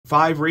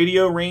5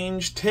 radio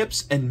range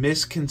tips and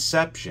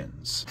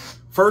misconceptions.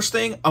 First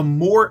thing, a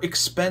more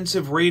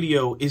expensive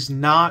radio is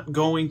not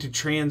going to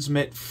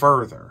transmit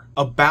further.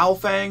 A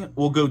Baofeng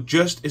will go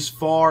just as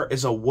far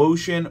as a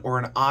Woshin or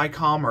an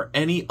ICOM or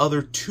any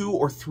other $200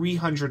 or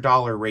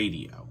 $300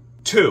 radio.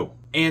 2.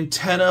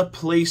 Antenna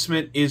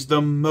placement is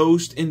the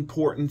most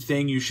important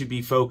thing you should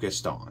be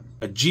focused on.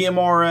 A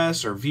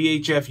GMRS or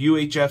VHF,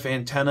 UHF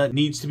antenna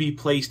needs to be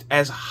placed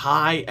as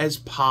high as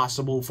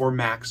possible for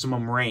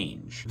maximum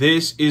range.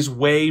 This is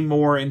way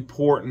more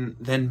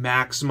important than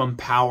maximum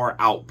power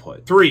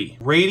output. 3.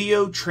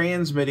 Radio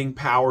transmitting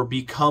power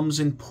becomes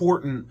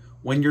important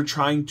when you're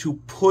trying to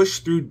push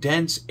through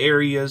dense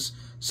areas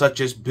such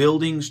as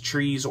buildings,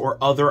 trees, or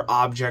other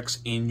objects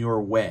in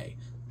your way.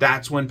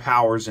 That's when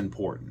power is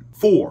important.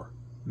 4.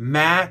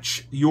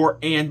 Match your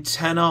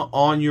antenna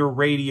on your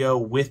radio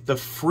with the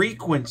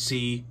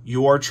frequency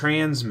you're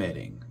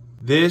transmitting.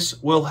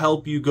 This will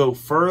help you go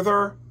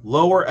further,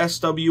 lower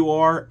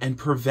SWR, and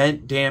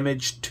prevent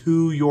damage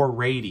to your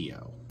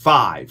radio.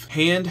 5.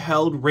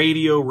 Handheld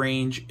radio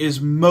range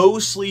is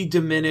mostly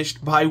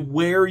diminished by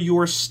where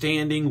you're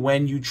standing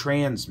when you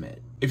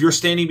transmit. If you're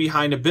standing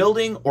behind a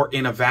building or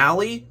in a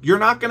valley, you're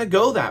not going to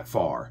go that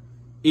far.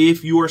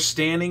 If you are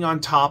standing on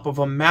top of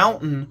a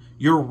mountain,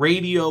 your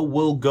radio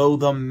will go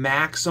the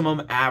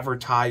maximum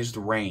advertised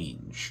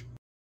range.